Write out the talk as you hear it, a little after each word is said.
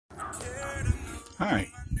Hi,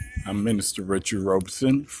 I'm Minister Richard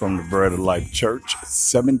Robeson from the Bread of Life Church,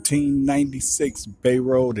 1796 Bay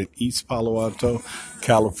Road in East Palo Alto,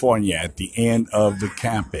 California, at the end of the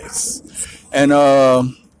campus. And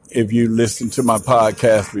if you listened to my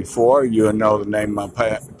podcast before, you'll know the name of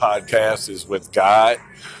my podcast is With God,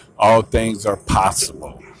 All Things Are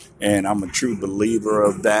Possible. And I'm a true believer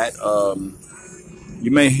of that. You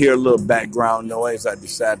may hear a little background noise. I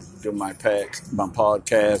decided to do my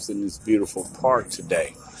podcast in this beautiful park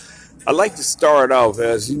today. I'd like to start off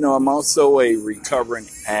as, I'm also a recovering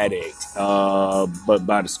addict, but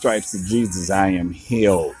by the stripes of Jesus, I am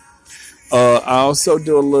healed. I also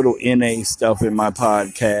do a little NA stuff in my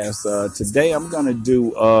podcast. Today, I'm going to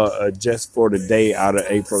do Just for Today out of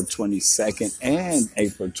April 22nd and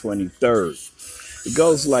April 23rd. It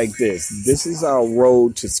goes like this. This is our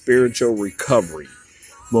road to spiritual recovery.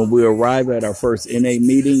 When we arrive at our first NA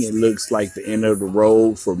meeting, it looks like the end of the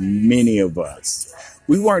road for many of us.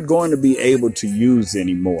 We weren't going to be able to use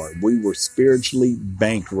anymore. We were spiritually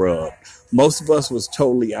bankrupt. Most of us was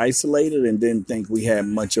totally isolated and didn't think we had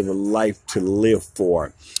much of a life to live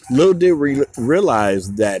for. Little did we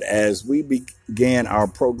realize that as we began our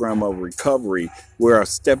program of recovery, we are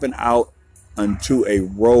stepping out onto a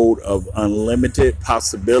road of unlimited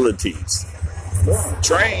possibilities.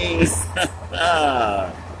 Train.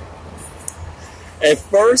 At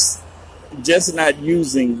first, just not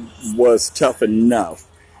using was tough enough.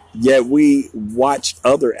 Yet we watched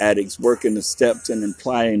other addicts working the steps and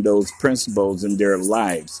applying those principles in their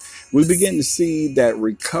lives. We began to see that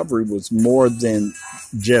recovery was more than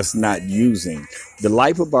just not using. The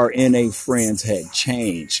life of our NA friends had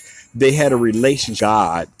changed. They had a relationship with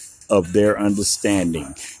God of their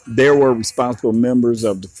understanding. They were responsible members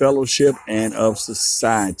of the fellowship and of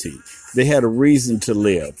society. They had a reason to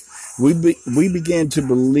live. We began to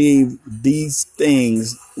believe these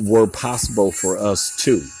things were possible for us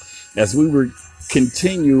too. As we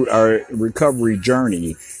continued our recovery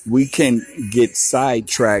journey, we can get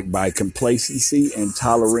sidetracked by complacency,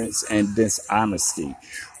 intolerance, and dishonesty.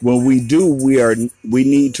 When we do, we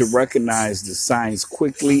need to recognize the signs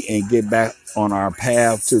quickly and get back on our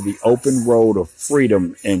path to the open road of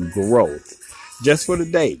freedom and growth. Just for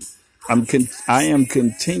today, I am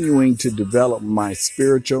continuing to develop my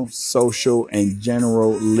spiritual, social, and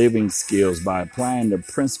general living skills by applying the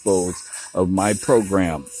principles of my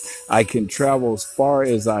program. I can travel as far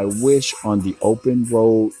as I wish on the open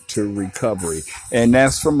road to recovery. And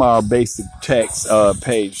that's from our basic text,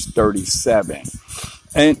 page 37.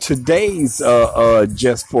 And today's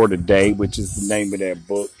Just for Today, which is the name of that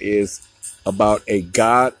book, is about a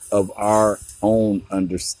God of our own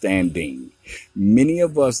understanding. Many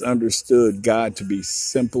of us understood God to be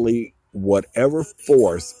simply whatever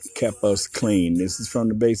force kept us clean. This is from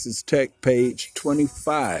the Basics Tech, page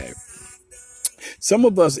 25. Some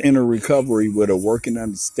of us enter recovery with a working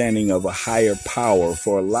understanding of a higher power.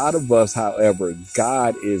 For a lot of us, however,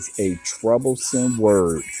 God is a troublesome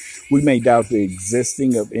word. We may doubt the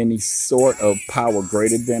existing of any sort of power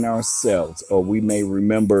greater than ourselves, or we may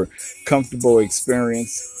remember uncomfortable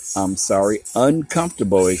experience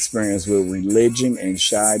with religion and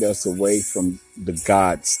shied us away from the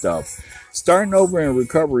God stuff. Starting over in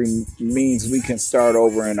recovery means we can start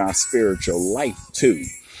over in our spiritual life too.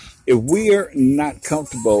 If we are not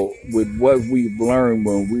comfortable with what we've learned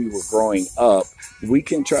when we were growing up, we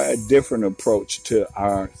can try a different approach to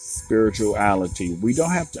our spirituality. We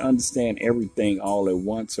don't have to understand everything all at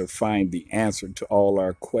once or find the answer to all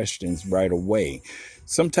our questions right away.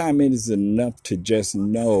 Sometimes it is enough to just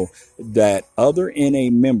know that other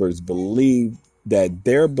NA members believe that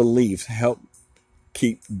their beliefs help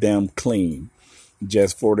keep them clean.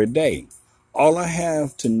 Just for today. All I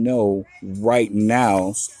have to know right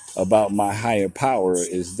now about my higher power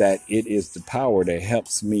is that it is the power that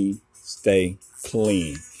helps me stay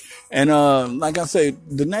clean. And like I said,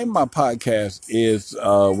 the name of my podcast is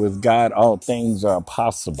With God, All Things Are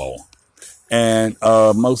Possible. And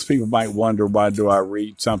most people might wonder, why do I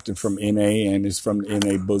read something from NA? And it's from the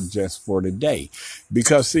NA book Just for Today.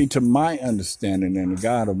 Because, see, to my understanding, and the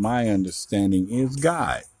God of my understanding is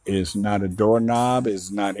God. It's not a doorknob. It's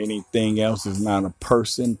not anything else. It's not a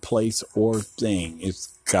person, place, or thing. It's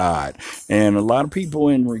God. And a lot of people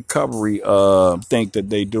in recovery think that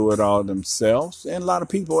they do it all themselves. And a lot of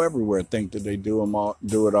people everywhere think that they do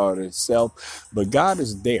it all themselves. But God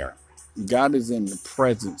is there. God is in the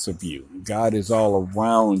presence of you. God is all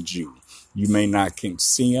around you. You may not can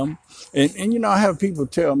see him. And I have people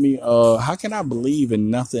tell me, how can I believe in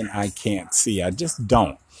nothing I can't see? I just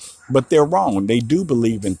don't. But they're wrong. They do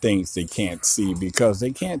believe in things they can't see because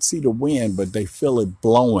they can't see the wind, but they feel it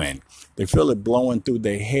blowing. They feel it blowing through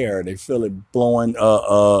their hair. They feel it blowing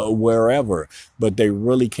wherever, but they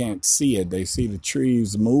really can't see it. They see the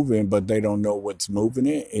trees moving, but they don't know what's moving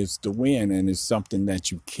it. It's the wind, and it's something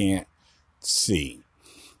that you can't see.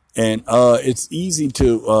 And it's easy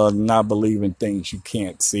to not believe in things you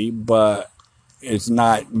can't see, but it's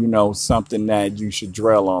not, something that you should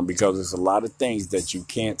dwell on because there's a lot of things that you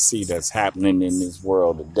can't see that's happening in this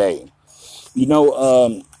world today.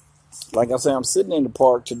 Like I said, I'm sitting in the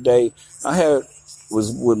park today.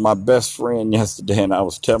 Was with my best friend yesterday, and I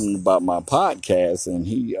was telling him about my podcast, and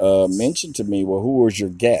he mentioned to me, well, who was your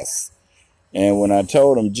guest? And when I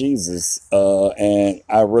told him Jesus, and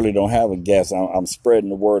I really don't have a guess, I'm spreading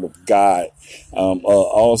the word of God.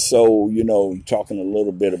 Also, talking a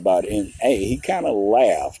little bit about it. And hey, he kind of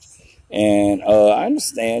laughed. And I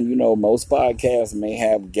understand, most podcasts may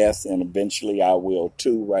have guests, and eventually I will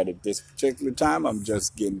too. Right at this particular time, I'm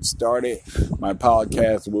just getting started. My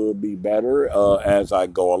podcast will be better as I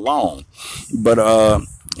go along. But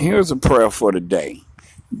here's a prayer for today.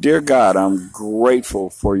 Dear God, I'm grateful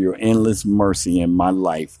for your endless mercy in my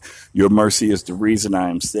life. Your mercy is the reason I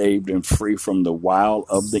am saved and free from the wile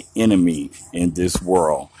of the enemy in this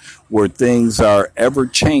world, where things are ever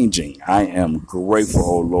changing. I am grateful,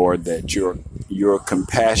 O Lord, that your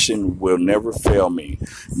compassion will never fail me.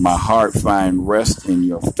 My heart finds rest in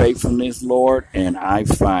your faithfulness, Lord, and I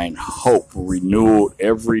find hope renewed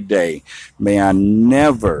every day. May I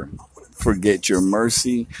never forget your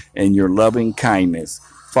mercy and your loving kindness.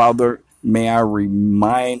 Father, may I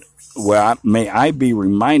be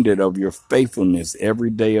reminded of your faithfulness every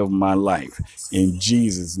day of my life. In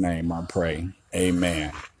Jesus' name I pray.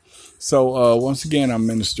 Amen. So once again, I'm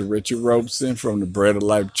Minister Richard Robeson from the Bread of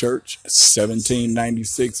Life Church,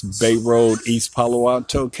 1796 Bay Road, East Palo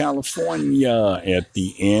Alto, California, at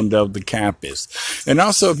the end of the campus. And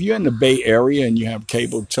also, if you're in the Bay Area and you have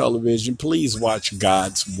cable television, please watch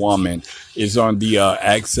God's Woman. It's on the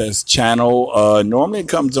Access channel. Normally it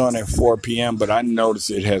comes on at 4 p.m., but I noticed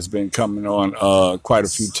it has been coming on quite a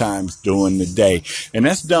few times during the day. And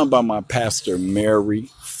that's done by my pastor, Mary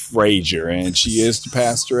Frazier, and she is the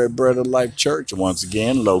pastor at Bread of Life Church, once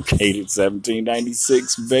again located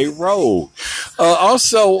 1796 Bay Road.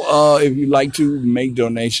 Also, if you'd like to make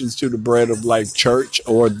donations to the Bread of Life Church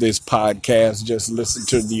or this podcast, just listen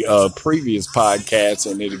to the previous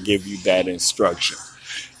podcast and it'll give you that instruction.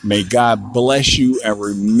 May God bless you, and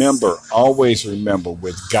always remember,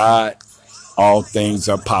 with God, all things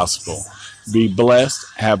are possible. Be blessed.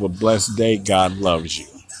 Have a blessed day. God loves you.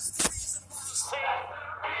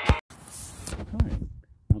 Hi,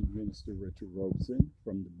 I'm Minister Richard Robeson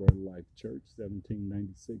from the Bread of Life Church,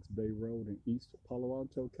 1796 Bay Road in East Palo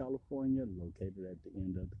Alto, California, located at the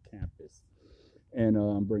end of the campus. And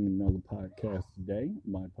I'm bringing another podcast today.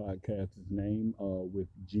 My podcast is named With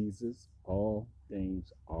Jesus, All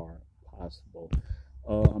Things Are Possible.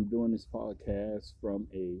 I'm doing this podcast from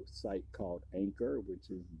a site called Anchor, which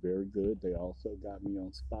is very good. They also got me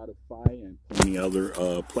on Spotify and plenty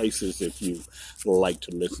other places if you like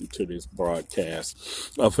to listen to this broadcast.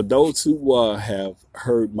 For those who have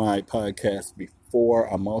heard my podcast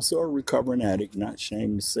before, I'm also a recovering addict. Not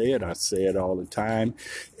ashamed to say it. I say it all the time.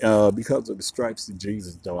 Because of the stripes of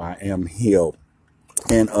Jesus, though, I am healed.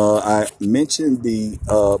 And I mentioned the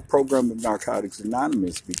program of Narcotics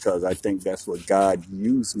Anonymous because I think that's what God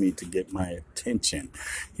used me to get my attention.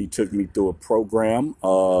 He took me through a program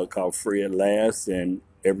called Free at Last, and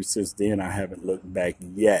ever since then, I haven't looked back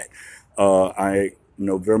yet.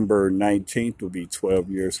 November 19th will be 12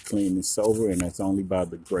 years clean and sober, and that's only by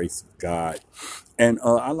the grace of God. And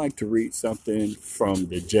I like to read something from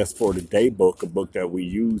the Just for Today book, a book that we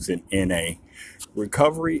use in NA.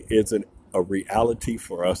 Recovery is a reality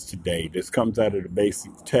for us today. This comes out of the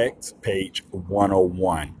basic text, page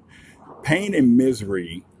 101. Pain and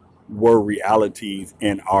misery were realities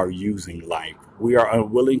in our using life. We are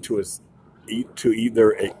unwilling to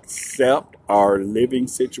either accept our living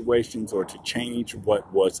situations or to change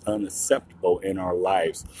what was unacceptable in our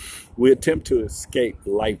lives. We attempt to escape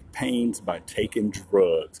life pains by taking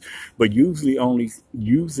drugs, but using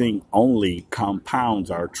only compounds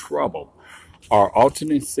our trouble. Our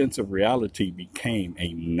alternate sense of reality became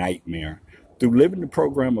a nightmare. Through living the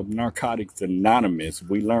program of Narcotics Anonymous,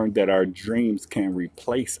 we learned that our dreams can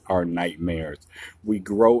replace our nightmares. We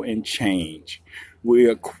grow and change. We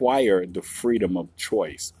acquire the freedom of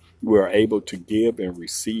choice. We are able to give and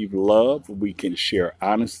receive love. We can share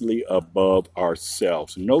honestly above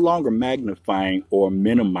ourselves, no longer magnifying or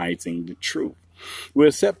minimizing the truth. We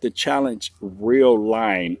accept the challenge real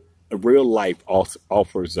line real life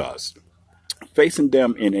offers us. Facing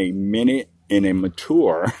them in a minute in a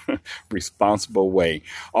mature, responsible way.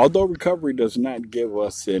 Although recovery does not give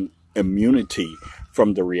us an immunity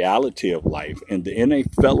from the reality of life, in the NA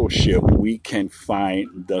fellowship, we can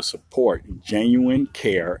find the support, genuine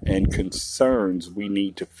care, and concerns we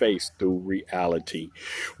need to face through reality.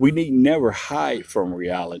 We need never hide from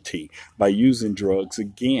reality by using drugs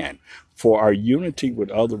again. For our unity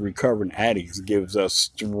with other recovering addicts gives us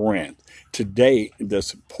strength. Today, the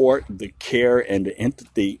support, the care, and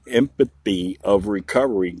the empathy of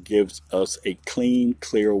recovery gives us a clean,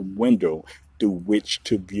 clear window through which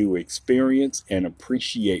to view experience and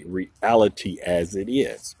appreciate reality as it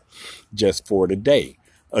is. Just for today,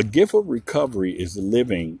 a gift of recovery is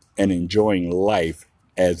living and enjoying life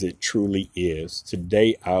as it truly is.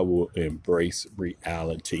 Today, I will embrace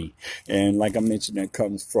reality. And like I mentioned, that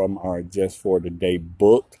comes from our Just for Today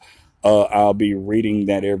book. I'll be reading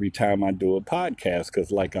that every time I do a podcast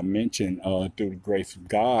because, like I mentioned, through the grace of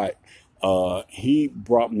God, He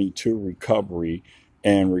brought me to recovery.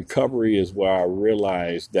 And recovery is where I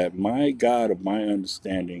realized that my God of my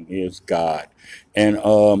understanding is God. And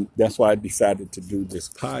that's why I decided to do this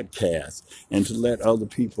podcast and to let other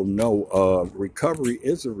people know recovery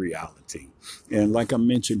is a reality. And like I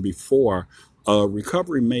mentioned before,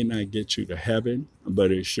 recovery may not get you to heaven,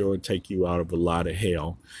 but it sure take you out of a lot of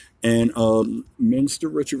hell. And Minister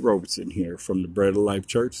Richard Robertson here from the Bread of Life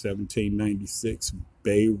Church, 1796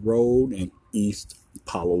 Bay Road in East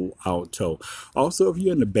Palo Alto. Also, if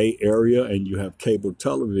you're in the Bay Area and you have cable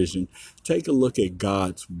television, take a look at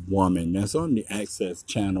God's Woman. That's on the Access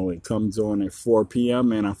channel. It comes on at 4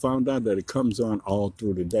 p.m. and I found out that it comes on all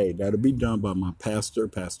through the day. That'll be done by my pastor,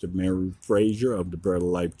 Pastor Mary Frazier of the Bread of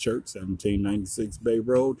Life Church, 1796 Bay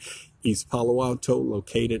Road, East Palo Alto,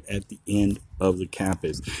 located at the end of the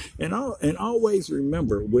campus. And always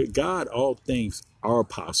remember, with God, all things are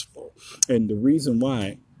possible. And the reason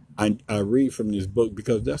why I read from this book,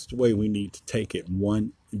 because that's the way we need to take it,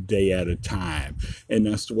 one day at a time. And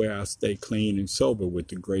that's the way I stay clean and sober, with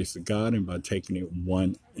the grace of God, and by taking it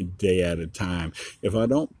one day at a time. If I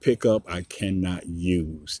don't pick up, I cannot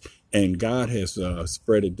use. And God has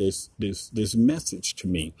spreaded this message to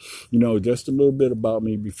me. Just a little bit about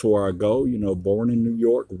me before I go. Born in New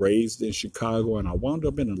York, raised in Chicago, and I wound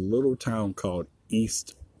up in a little town called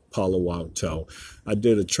East Palo Alto. I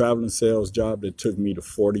did a traveling sales job that took me to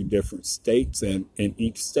 40 different states, and in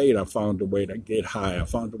each state I found a way to get high. I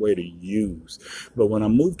found a way to use. But when I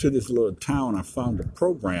moved to this little town, I found a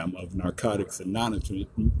program of Narcotics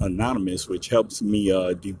Anonymous, which helps me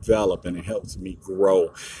develop, and it helps me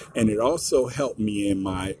grow. And it also helped me in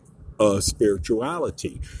my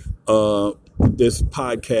spirituality. This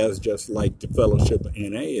podcast, just like the Fellowship of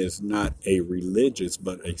NA, is not a religious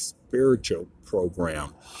but a spiritual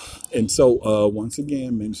program. And so once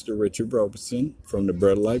again, Minister Richard Robertson from the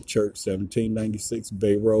Bread of Life Church, 1796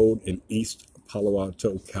 Bay Road in East Palo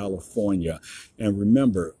Alto, California. And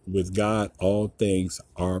remember, with God, all things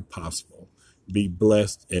are possible. Be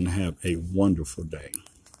blessed and have a wonderful day.